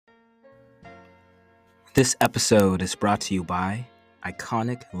This episode is brought to you by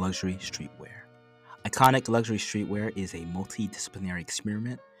Iconic Luxury Streetwear. Iconic Luxury Streetwear is a multidisciplinary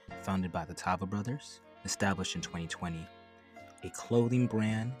experiment founded by the Tava brothers, established in 2020, a clothing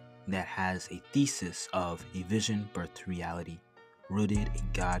brand that has a thesis of a vision birthed to reality, rooted in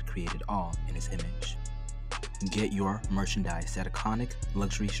God created all in His image. Get your merchandise at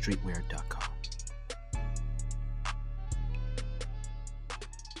iconicluxurystreetwear.com.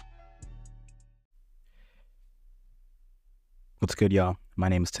 What's good, y'all? My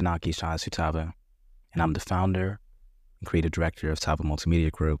name is Tanaka Tava, and I'm the founder and creative director of Tava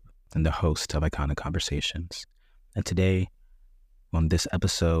Multimedia Group and the host of Iconic Conversations. And today, on this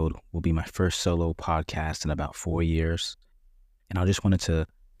episode, will be my first solo podcast in about 4 years. And I just wanted to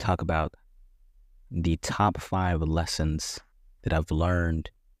talk about the top 5 lessons that I've learned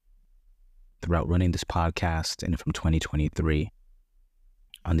throughout running this podcast and from 2023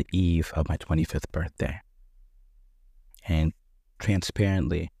 on the eve of my 25th birthday. And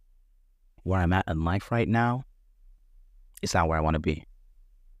transparently, where I'm at in life right now is not where I want to be.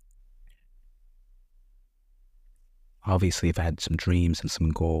 Obviously, I've had some dreams and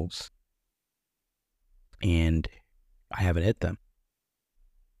some goals, and I haven't hit them.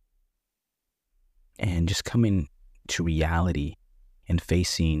 And just coming to reality and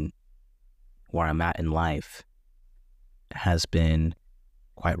facing where I'm at in life has been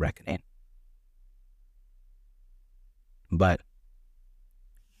quite reckoning. But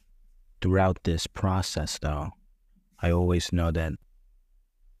throughout this process, though, I always know that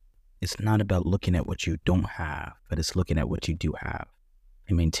it's not about looking at what you don't have, but it's looking at what you do have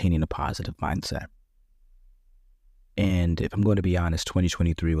and maintaining a positive mindset. And if I'm going to be honest,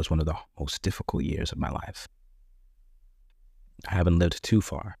 2023 was one of the most difficult years of my life. I haven't lived too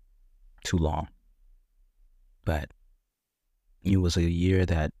long, but it was a year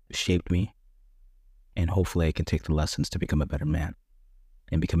that shaped me, and hopefully I can take the lessons to become a better man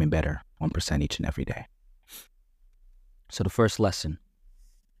and becoming better 1% each and every day. So the first lesson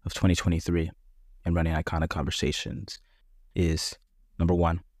of 2023 in running Iconic Conversations is, number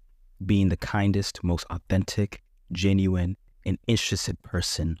 1, being the kindest, most authentic, genuine, and interested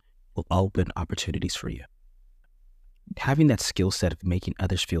person will open opportunities for you. Having that skill set of making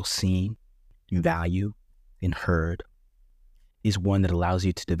others feel seen, valued, and heard is one that allows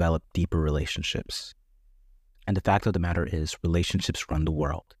you to develop deeper relationships. And the fact of the matter is, relationships run the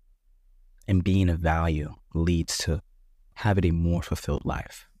world. And being of value leads to having a more fulfilled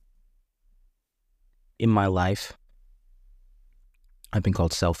life. In my life, I've been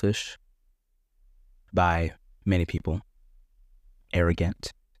called selfish by many people,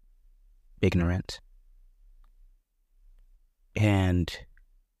 arrogant, ignorant. And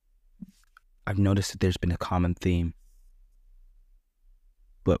I've noticed that there's been a common theme.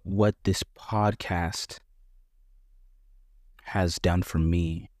 But what this podcast has done for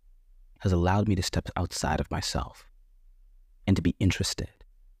me has allowed me to step outside of myself and to be interested.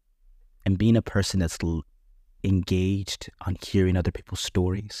 And being a person that's engaged on hearing other people's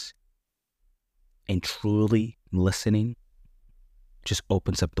stories and truly listening just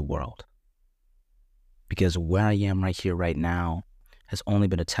opens up the world. Because where I am right here, right now, has only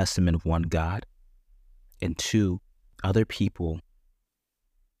been a testament of 1, God, and 2, other people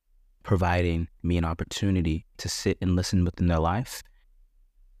providing me an opportunity to sit and listen within their life.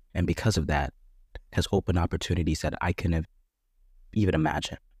 And because of that, has opened opportunities that I couldn't even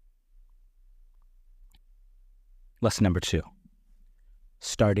imagine. Lesson number 2,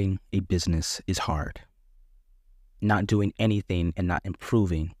 starting a business is hard. Not doing anything and not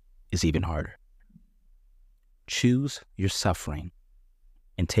improving is even harder. Choose your suffering,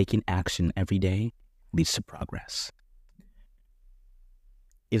 and taking action every day leads to progress.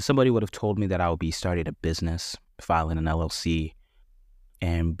 If somebody would have told me that I would be starting a business, filing an LLC,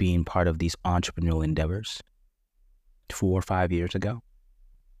 and being part of these entrepreneurial endeavors 4 or 5 years ago,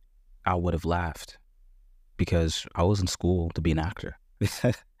 I would have laughed because I was in school to be an actor.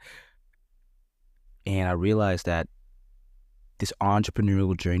 And I realized that this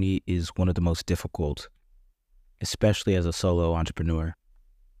entrepreneurial journey is one of the most difficult, especially as a solo entrepreneur,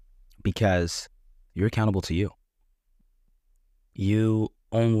 because you're accountable to you. You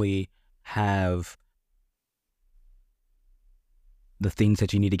only have the things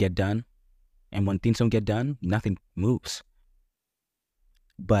that you need to get done. And when things don't get done, nothing moves.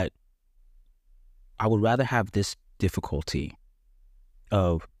 But I would rather have this difficulty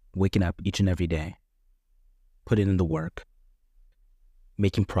of waking up each and every day, putting in the work,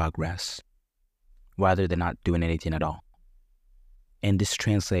 making progress, rather than not doing anything at all. And this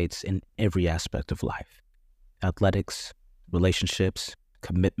translates in every aspect of life: athletics, relationships,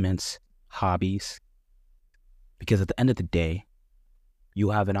 commitments, hobbies, Because at the end of the day, you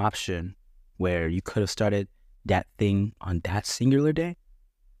have an option where you could have started that thing on that singular day,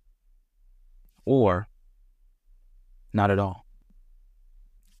 or not at all.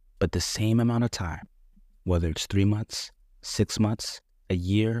 But the same amount of time, whether it's 3 months, 6 months, a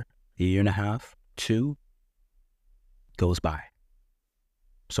year and a half, 2, goes by.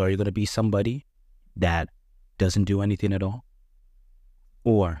 So are you going to be somebody that doesn't do anything at all?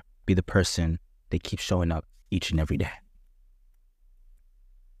 Or be the person that keeps showing up each and every day?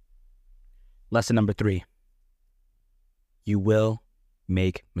 Lesson number 3, you will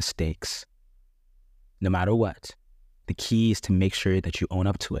make mistakes. No matter what, the key is to make sure that you own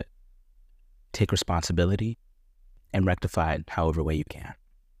up to it, take responsibility, and rectify it however way you can.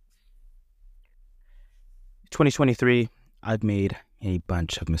 2023, I've made a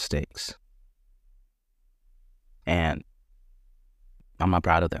bunch of mistakes, and I'm not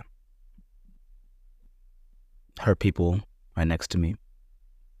proud of them. Hurt people right next to me,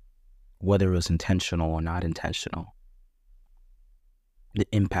 whether it was intentional or not intentional. The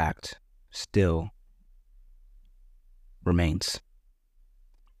impact still remains.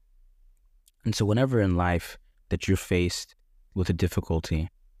 And so whenever in life that you're faced with a difficulty,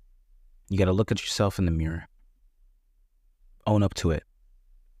 you got to look at yourself in the mirror, own up to it,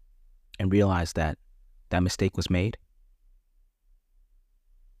 and realize that that mistake was made.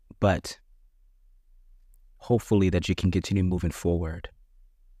 But hopefully that you can continue moving forward.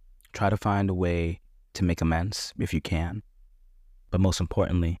 Try to find a way to make amends if you can. But most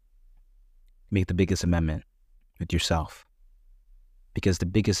importantly, make the biggest amendment with yourself. Because the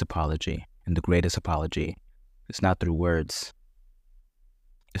biggest apology and the greatest apology is not through words,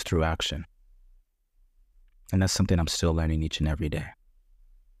 it's through action. And that's something I'm still learning each and every day.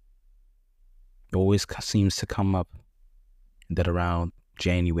 It always seems to come up that around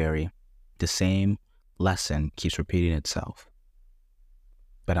January, the same lesson keeps repeating itself.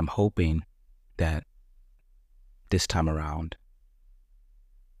 But I'm hoping that this time around,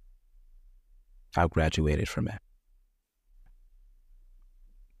 I've graduated from it.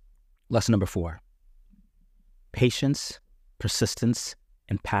 Lesson number 4, patience, persistence,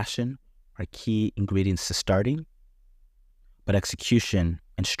 and passion are key ingredients to starting, but execution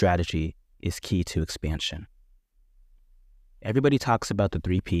and strategy is key to expansion. Everybody talks about the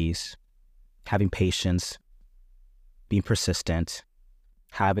 3 Ps, having patience, being persistent,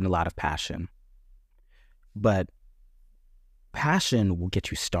 having a lot of passion. But passion will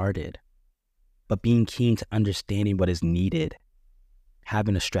get you started, but being keen to understanding what is needed,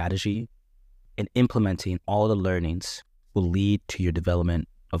 having a strategy, and implementing all the learnings will lead to your development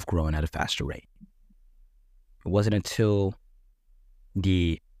of growing at a faster rate. It wasn't until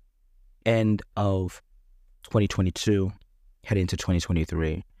the end of 2022, heading into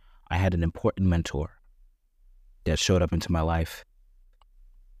 2023, I had an important mentor that showed up into my life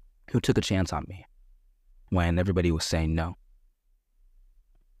who took a chance on me when everybody was saying no.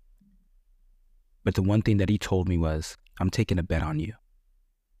 But the one thing that he told me was, I'm taking a bet on you.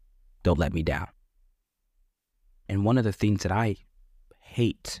 Don't let me down. And one of the things that I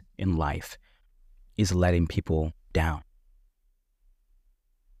hate in life is letting people down.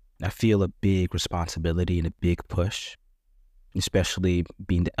 I feel a big responsibility and a big push, especially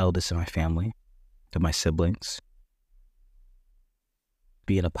being the eldest in my family, of my siblings,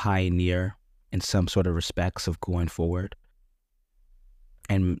 being a pioneer in some sort of respects of going forward.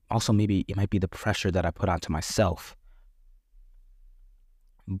 And also maybe it might be the pressure that I put onto myself.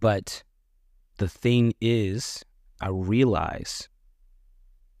 But the thing is, I realize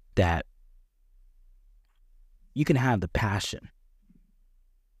that you can have the passion,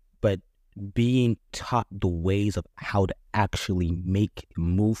 but being taught the ways of how to actually make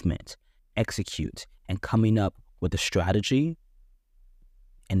movement, execute, and coming up with a strategy.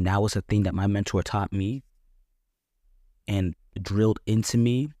 And that was the thing that my mentor taught me and drilled into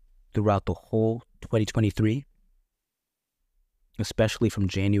me throughout the whole 2023, especially from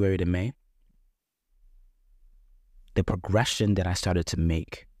January to May. The progression that I started to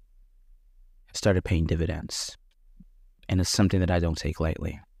make started paying dividends. And it's something that I don't take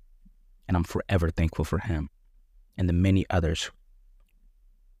lightly. And I'm forever thankful for him and the many others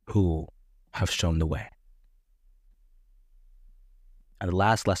who have shown the way. And the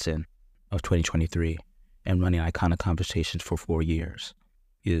last lesson of 2023 and running Iconic Conversations for 4 years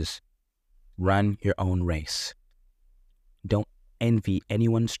is run your own race. Don't envy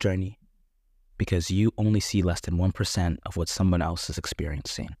anyone's journey because you only see less than 1% of what someone else is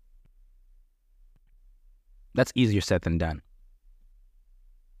experiencing. That's easier said than done.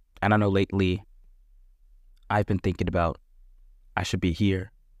 And I know lately I've been thinking about I should be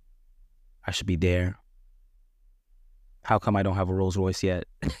here, I should be there, How come I don't have a Rolls Royce yet?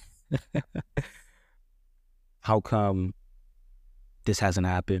 How come this hasn't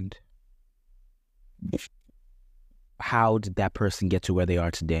happened? How did that person get to where they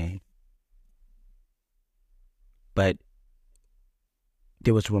are today? But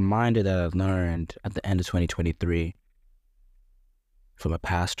there was a reminder that I learned at the end of 2023 from a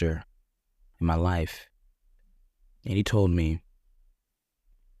pastor in my life. And he told me,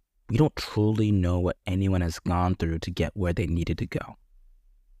 we don't truly know what anyone has gone through to get where they needed to go.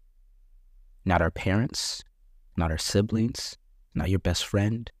 Not our parents, not our siblings, not your best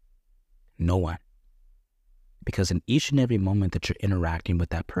friend, no one. Because in each and every moment that you're interacting with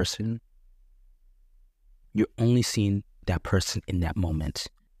that person, you're only seeing that person in that moment.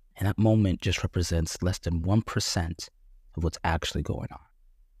 And that moment just represents less than 1% of what's actually going on.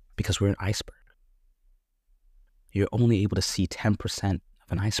 Because we're an iceberg. You're only able to see 10%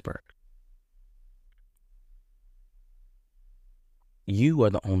 of an iceberg. You are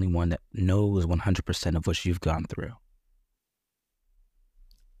the only one that knows 100% of what you've gone through.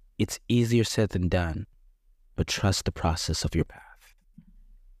 It's easier said than done, but trust the process of your path.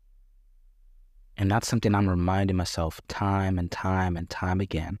 And that's something I'm reminding myself time and time and time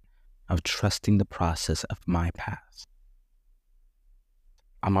again, of trusting the process of my path.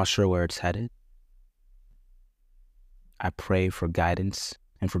 I'm not sure where it's headed. I pray for guidance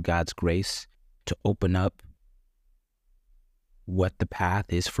and for God's grace to open up what the path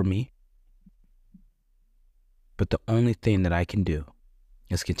is for me. But the only thing that I can do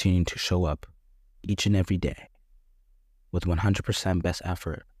is continue to show up each and every day with 100% best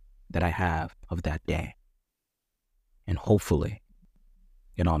effort that I have of that day. And hopefully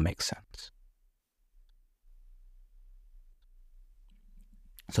it all makes sense.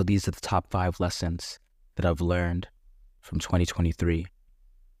 So these are the top 5 lessons that I've learned from 2023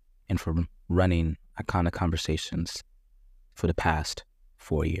 and from running Iconic Conversations for the past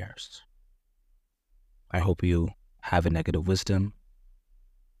 4 years. I hope you have a negative wisdom,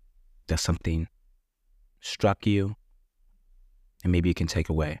 that something struck you, and maybe you can take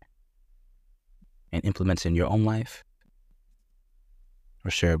away and implement it in your own life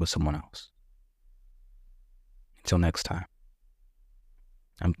or share it with someone else. Until next time,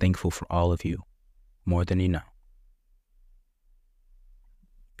 I'm thankful for all of you more than you know.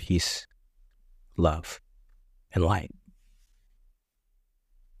 Peace, love, and light.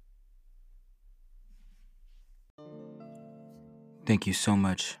 Thank you so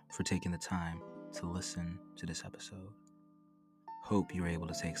much for taking the time to listen to this episode. Hope you're able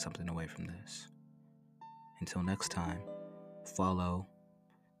to take something away from this. Until next time, follow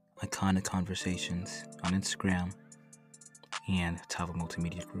Iconic Conversations on Instagram and Tava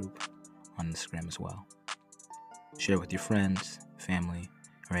Multimedia Group on Instagram as well. Share with your friends, family,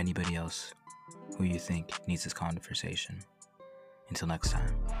 or anybody else who you think needs this conversation. Until next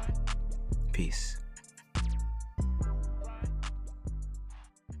time, peace.